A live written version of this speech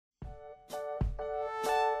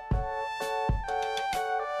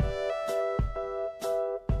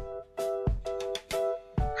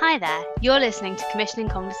Hi there, you're listening to Commissioning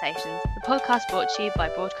Conversations, the podcast brought to you by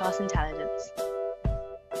Broadcast Intelligence.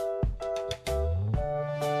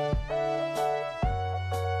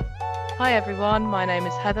 Hi everyone, my name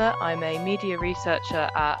is Heather. I'm a media researcher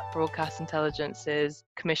at Broadcast Intelligence's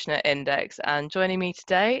Commissioner Index, and joining me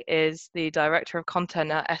today is the Director of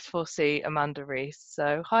Content at S4C, Amanda Rees.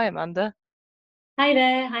 So hi Amanda. Hi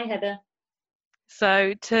there, hi Heather.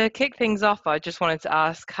 So to kick things off, I just wanted to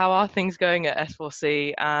ask, how are things going at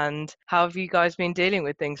S4C and how have you guys been dealing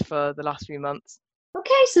with things for the last few months?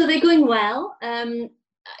 Okay, so they're going well.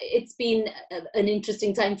 It's been an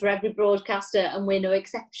interesting time for every broadcaster and we're no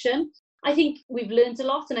exception. I think we've learned a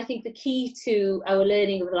lot, and I think the key to our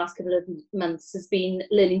learning over the last couple of months has been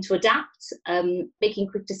learning to adapt, making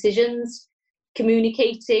quick decisions,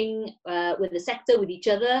 communicating with the sector, with each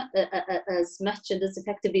other as much and as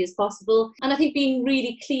effectively as possible. And I think being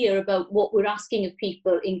really clear about what we're asking of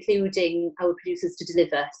people, including our producers, to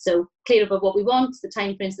deliver. So clear about what we want, the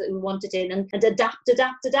timeframes that we want it in, and adapt,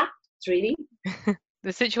 really.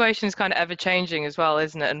 The situation is kind of ever-changing as well,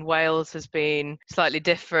 isn't it? And Wales has been slightly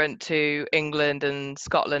different to England and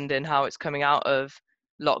Scotland in how it's coming out of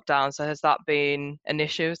lockdown. So has that been an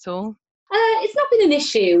issue at all? It's not been an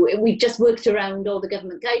issue. We've just worked around all the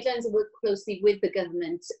government guidelines and worked closely with the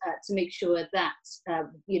government to make sure that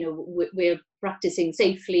we're practicing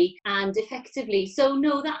safely and effectively. So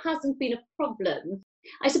no, that hasn't been a problem.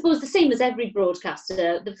 I suppose the same as every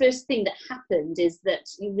broadcaster, the first thing that happened is that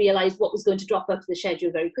you realised what was going to drop out of the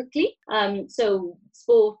schedule very quickly. So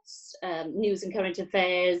sports, news and current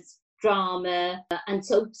affairs, drama and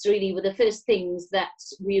soaps really were the first things that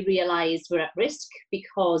we realised were at risk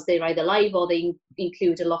because they're either live or they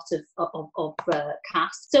include a lot of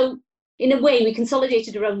cast. So in a way, we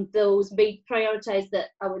consolidated around those, prioritised that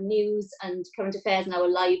our news and current affairs and our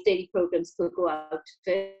live daily programmes could go out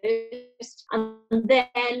first, and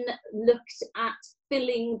then looked at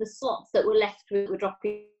filling the slots that were left with, were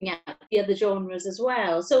dropping out the other genres as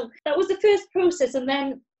well. So that was the first process, and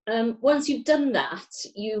then once you've done that,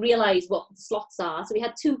 you realise what the slots are. So we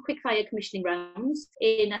had 2 quickfire commissioning rounds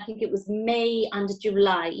in, I think it was May and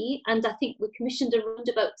July, and I think we commissioned around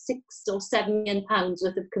about £6 or £7 million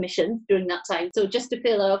worth of commissions during that time. So just to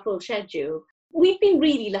fill our full schedule. We've been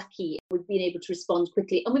really lucky. We've been able to respond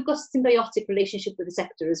quickly, and we've got a symbiotic relationship with the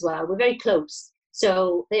sector as well. We're very close.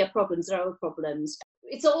 So their problems are our problems.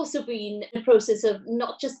 It's also been a process of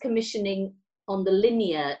not just commissioning on the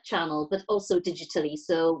linear channel, but also digitally.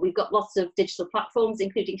 So we've got lots of digital platforms,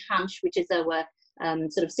 including Hansh, which is our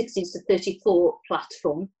sort of 16 to 34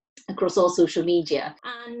 platform across all social media.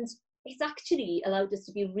 And it's actually allowed us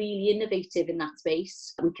to be really innovative in that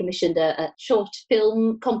space. We commissioned a short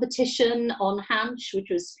film competition on Hansh, which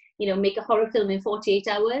was, make a horror film in 48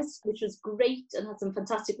 hours, which was great and had some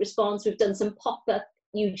fantastic response. We've done some pop-up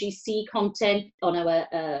UGC content on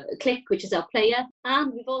our Click, which is our player,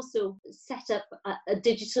 and we've also set up a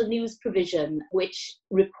digital news provision which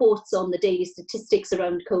reports on the daily statistics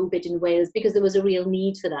around COVID in Wales, because there was a real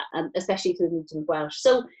need for that, especially for the Midland Welsh.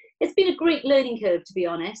 So it's been a great learning curve, to be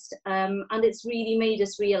honest, and it's really made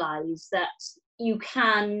us realise that you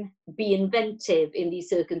can be inventive in these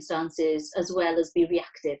circumstances as well as be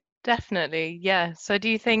reactive. Definitely, yeah. So do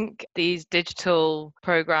you think these digital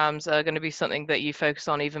programs are going to be something that you focus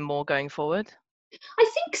on even more going forward?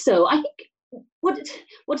 I think so. I think what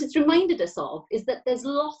it's reminded us of is that there's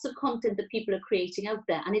lots of content that people are creating out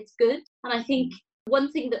there, and it's good. And I think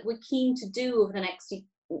one thing that we're keen to do over the next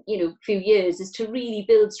few years is to really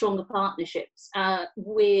build stronger partnerships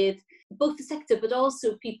with both the sector, but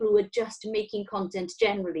also people who are just making content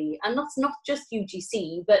generally. And that's not just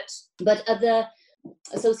UGC, but other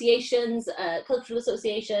associations, cultural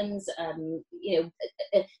associations,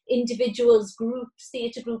 individuals, groups,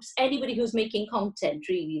 theatre groups, anybody who's making content,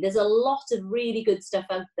 really. There's a lot of really good stuff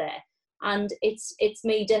out there, and it's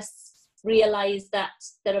made us realise that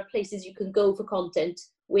there are places you can go for content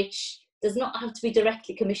which does not have to be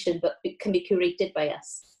directly commissioned, but it can be curated by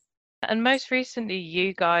us. And most recently,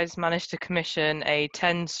 you guys managed to commission a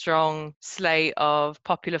 10-strong slate of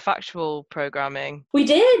popular factual programming. We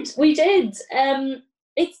did.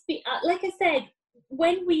 It's like I said,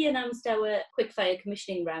 when we announced our quickfire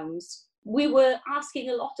commissioning rounds, we were asking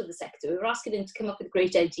a lot of the sector. We were asking them to come up with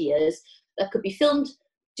great ideas that could be filmed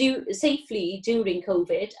safely during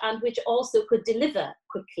COVID, and which also could deliver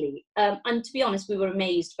quickly. And to be honest, we were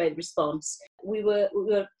amazed by the response. We were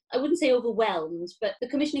I wouldn't say overwhelmed, but the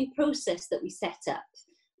commissioning process that we set up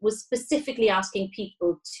was specifically asking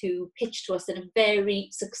people to pitch to us in a very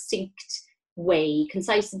succinct way,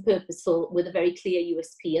 concise and purposeful, with a very clear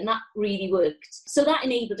USP, and that really worked. So that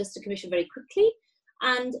enabled us to commission very quickly,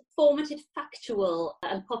 And formatted factual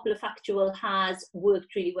and popular factual has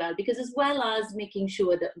worked really well, because as well as making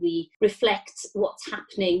sure that we reflect what's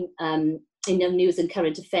happening in the news and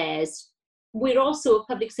current affairs, we're also a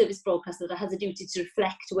public service broadcaster that has a duty to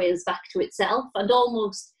reflect Wales back to itself and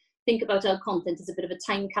almost think about our content as a bit of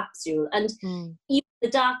a time capsule. And even the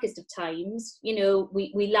darkest of times, you know,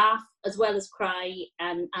 we laugh as well as cry,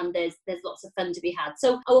 and there's lots of fun to be had.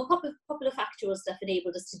 So our popular factual stuff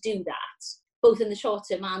enabled us to do that, both in the short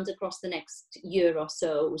term and across the next year or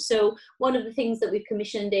so. So one of the things that we've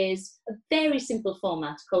commissioned is a very simple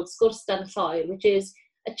format called Sgwrs Dan Lloer, which is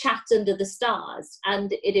a chat under the stars,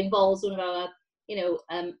 and it involves one of our,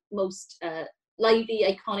 most lively,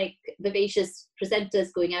 iconic, vivacious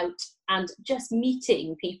presenters going out and just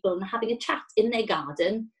meeting people and having a chat in their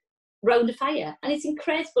garden round a fire. And it's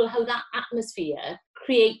incredible how that atmosphere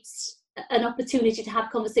creates an opportunity to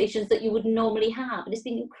have conversations that you wouldn't normally have, and it's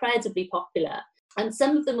been incredibly popular. And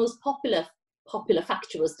some of the most popular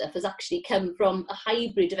factual stuff has actually come from a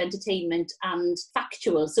hybrid of entertainment and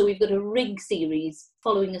factual. So we've got a Rig series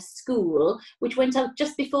following a school which went out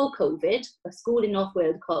just before COVID, a school in North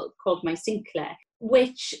Wales called My Sinclair,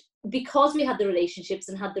 which, because we had the relationships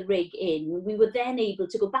and had the Rig in, we were then able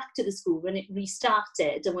to go back to the school when it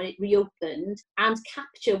restarted and when it reopened and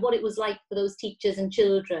capture what it was like for those teachers and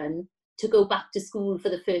children to go back to school for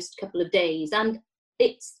the first couple of days. And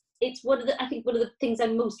it's one of the things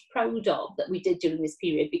I'm most proud of that we did during this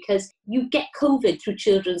period, because you get COVID through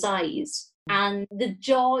children's eyes, and the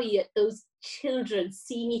joy at those children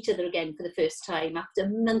seeing each other again for the first time after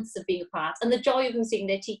months of being apart, and the joy of them seeing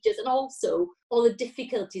their teachers, and also all the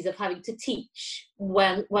difficulties of having to teach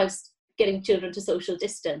whilst getting children to social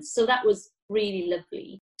distance. So that was really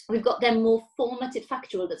lovely. We've got then more formatted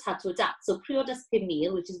factual that's had to adapt. So Priodas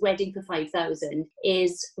Pumil, which is Wedding for 5,000,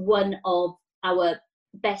 is one of our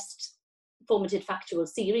best formative factual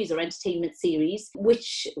series or entertainment series,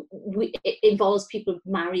 which it involves people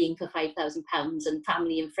marrying for £5,000 and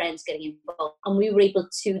family and friends getting involved. And we were able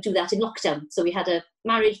to do that in lockdown. So we had a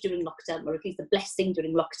marriage during lockdown, or at least a blessing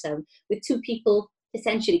during lockdown, with two people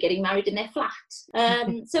essentially getting married in their flat.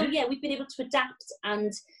 So yeah, we've been able to adapt.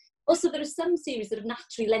 And also, there are some series that have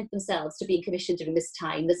naturally lent themselves to being commissioned during this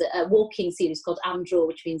time. There's a walking series called Andro,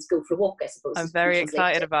 which means go for a walk, I suppose. I'm very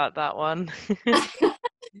excited about that one.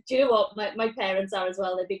 Do you know what? My parents are as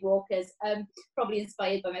well. They're big walkers. Probably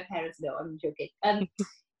inspired by my parents. No, I'm joking.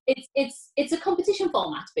 It's a competition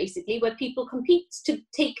format, basically, where people compete to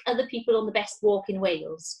take other people on the best walk in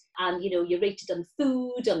Wales. And, you're rated on the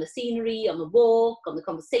food, on the scenery, on the walk, on the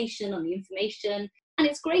conversation, on the information. And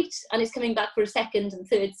it's great. And it's coming back for a second and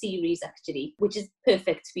third series, actually, which is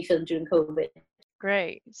perfect to be filmed during COVID.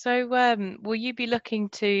 Great. So will you be looking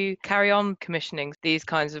to carry on commissioning these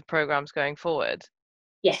kinds of programmes going forward?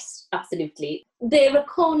 Yes, absolutely. They're a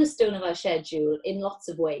cornerstone of our schedule in lots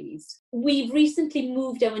of ways. We've recently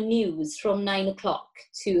moved our news from 9 o'clock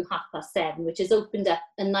to 7:30, which has opened up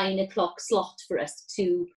a 9 o'clock slot for us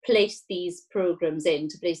to place these programmes in,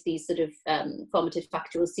 to place these sort of formative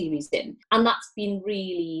factual series in. And that's been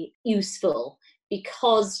really useful,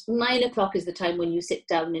 because 9 o'clock is the time when you sit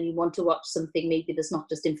down and you want to watch something maybe that's not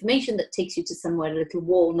just information, that takes you to somewhere a little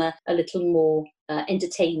warmer, a little more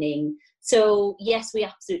entertaining. So yes, we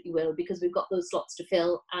absolutely will, because we've got those slots to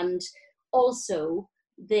fill. And also,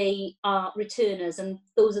 they are returners, and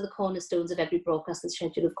those are the cornerstones of every broadcaster's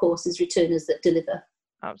schedule, of course, is returners that deliver.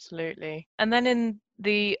 Absolutely. And then in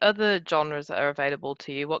the other genres that are available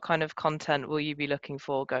to you, what kind of content will you be looking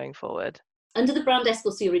for going forward? Under the brand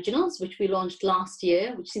SLC Originals, which we launched last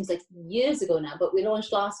year, which seems like years ago now, but we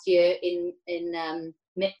launched last year in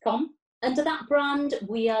MIPCOM. Under that brand,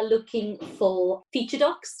 we are looking for feature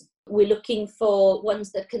docs. We're looking for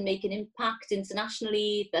ones that can make an impact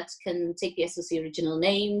internationally, that can take the SLC Original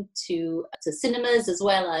name to cinemas as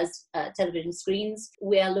well as television screens.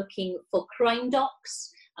 We are looking for crime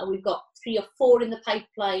docs. We've got 3 or 4 in the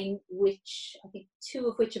pipeline, which I think 2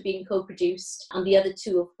 of which are being co-produced, and the other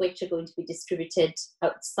 2 of which are going to be distributed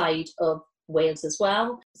outside of Wales as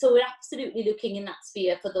well. So we're absolutely looking in that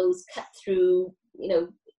sphere for those cut through,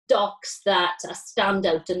 docs that stand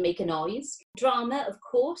out and make a noise. Drama, of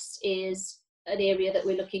course, is an area that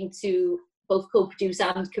we're looking to both co-produce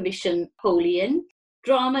and commission wholly in.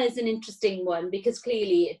 Drama is an interesting one, because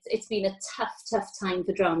clearly it's been a tough time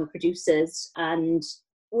for drama producers, and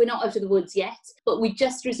we're not out of the woods yet, but we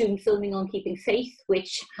just resumed filming on Keeping Faith,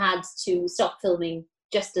 which had to stop filming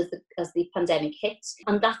just as the pandemic hit,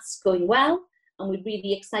 and that's going well. And we're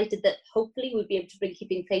really excited that hopefully we'll be able to bring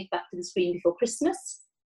Keeping Faith back to the screen before Christmas.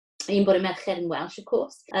 Un Bore Merched in Welsh, of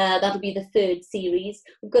course. That'll be the third series.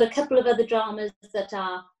 We've got a couple of other dramas that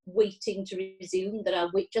are waiting to resume, that are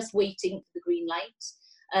just waiting for the green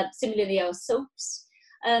light. Similarly, our soaps.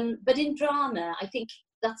 But in drama, I think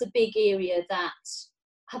that's a big area that,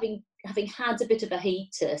 having had a bit of a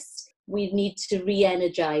hiatus, we need to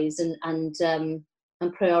re-energise and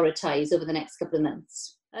prioritise over the next couple of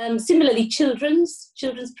months. Similarly, children's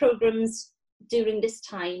programmes during this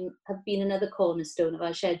time have been another cornerstone of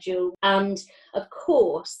our schedule. And of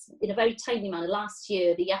course, in a very timely manner, last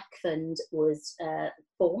year the YAC Fund was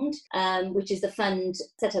formed, which is the fund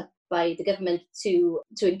set up by the government to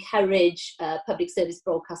encourage public service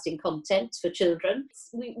broadcasting content for children.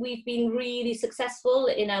 We've been really successful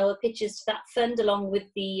in our pitches to that fund along with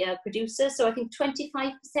the producer. So I think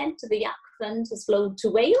 25% of the YAC Fund has flowed to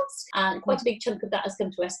Wales, and quite a big chunk of that has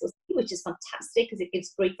come to SLC, which is fantastic because it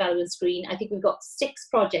gives great value on screen. I think we've got 6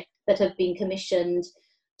 projects that have been commissioned,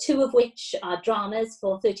 2 of which are dramas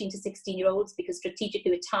for 13 to 16-year-olds, because strategically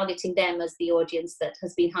we're targeting them as the audience that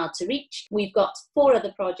has been hard to reach. We've got 4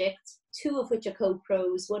 other projects, 2 of which are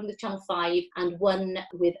co-pros, one with Channel 5 and one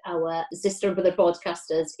with our sister and brother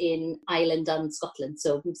broadcasters in Ireland and Scotland,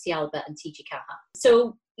 so BBC Alba and TG Caha.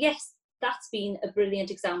 So yes, that's been a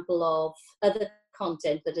brilliant example of other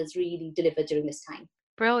content that has really delivered during this time.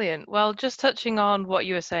 Brilliant. Well, just touching on what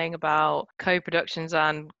you were saying about co-productions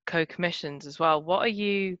and co-commissions as well, what are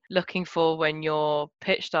you looking for when you're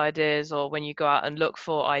pitched ideas, or when you go out and look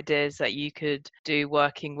for ideas that you could do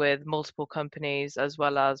working with multiple companies as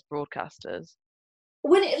well as broadcasters?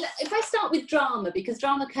 If I start with drama, because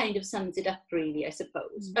drama kind of sums it up really, I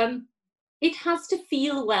suppose. It has to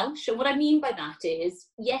feel Welsh, and what I mean by that is,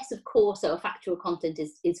 yes, of course, our factual content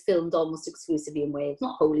is filmed almost exclusively in Wales,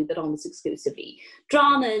 not wholly, but almost exclusively.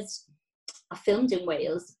 Dramas are filmed in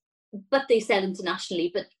Wales, but they sell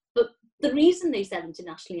internationally. But the reason they sell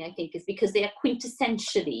internationally, I think, is because they are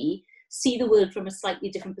quintessentially see the world from a slightly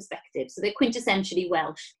different perspective. So they're quintessentially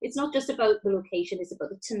Welsh. It's not just about the location; it's about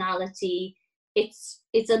the tonality. It's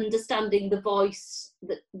understanding the voice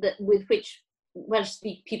that with which Welsh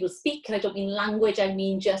people speak, and I don't mean language, I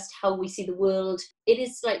mean just how we see the world. It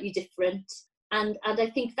is slightly different, and I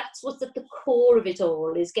think that's what's at the core of it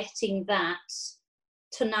all, is getting that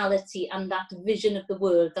tonality and that vision of the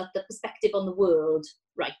world, that the perspective on the world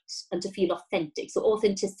right, and to feel authentic. So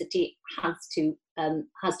authenticity has to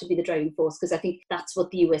be the driving force, because I think that's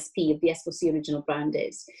what the USP of the SLC original brand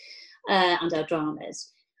is, and our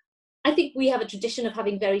dramas. I think we have a tradition of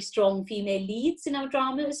having very strong female leads in our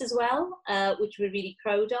dramas as well, which we're really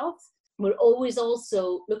proud of. We're always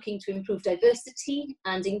also looking to improve diversity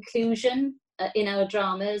and inclusion in our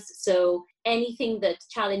dramas. So anything that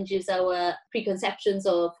challenges our preconceptions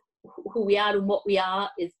of who we are and what we are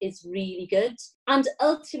is really good. And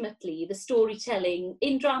ultimately, the storytelling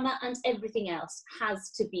in drama and everything else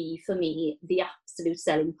has to be, for me, the absolute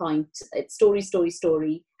selling point. It's story, story,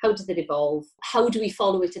 story. How does it evolve? How do we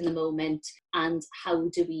follow it in the moment? And how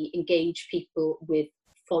do we engage people with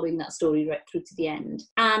following that story right through to the end?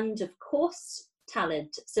 And of course,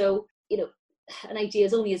 talent. So, an idea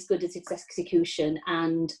is only as good as its execution,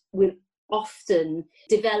 and we'll often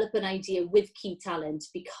develop an idea with key talent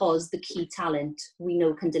because the key talent we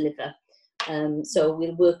know can deliver. So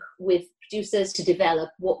we'll work with producers to develop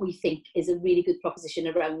what we think is a really good proposition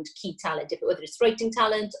around key talent, whether it's writing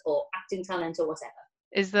talent or acting talent or whatever.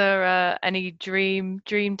 Is there any dream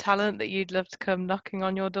talent that you'd love to come knocking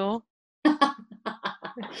on your door?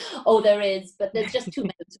 Oh, there is, but there's just too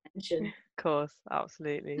many to mention. Of course,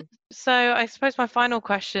 absolutely. So I suppose my final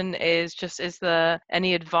question is there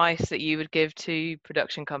any advice that you would give to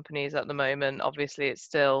production companies at the moment? Obviously, it's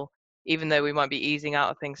still, even though we might be easing out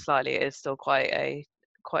of things slightly, it is still quite a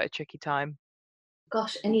tricky time.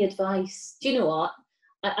 Gosh, any advice? Do you know what?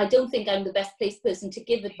 I don't think I'm the best placed person to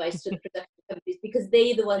give advice to the production companies, because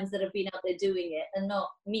they're the ones that have been out there doing it and not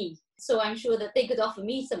me. So I'm sure that they could offer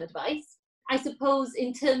me some advice. I suppose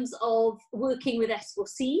in terms of working with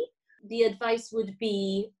SLC, the advice would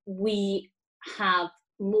be, we have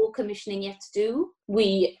more commissioning yet to do.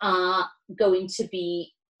 We are going to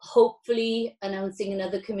be hopefully announcing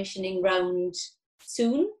another commissioning round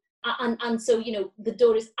soon. And so, the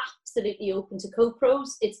door is absolutely open to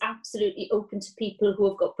co-pros. It's absolutely open to people who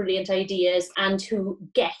have got brilliant ideas and who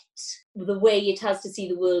get the way it has to see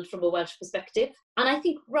the world from a Welsh perspective. And I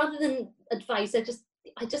think rather than advice, I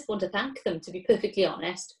just want to thank them, to be perfectly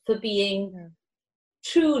honest, for being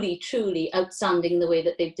truly, truly outstanding in the way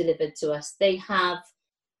that they've delivered to us. They have,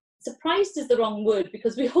 surprised is the wrong word,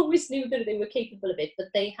 because we always knew that they were capable of it, but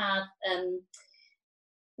they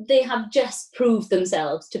have just proved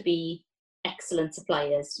themselves to be excellent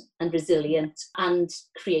suppliers and resilient and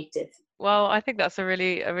creative. Well, I think that's a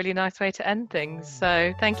really nice way to end things.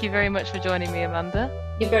 So thank you very much for joining me, Amanda.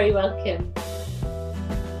 You're very welcome.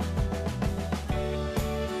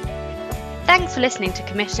 Thanks for listening to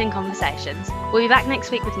Commissioning Conversations. We'll be back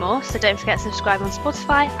next week with more, so don't forget to subscribe on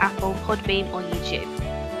Spotify, Apple, Podbean or YouTube.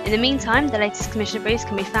 In the meantime, the latest Commissioner briefs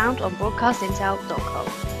can be found on broadcastintel.com.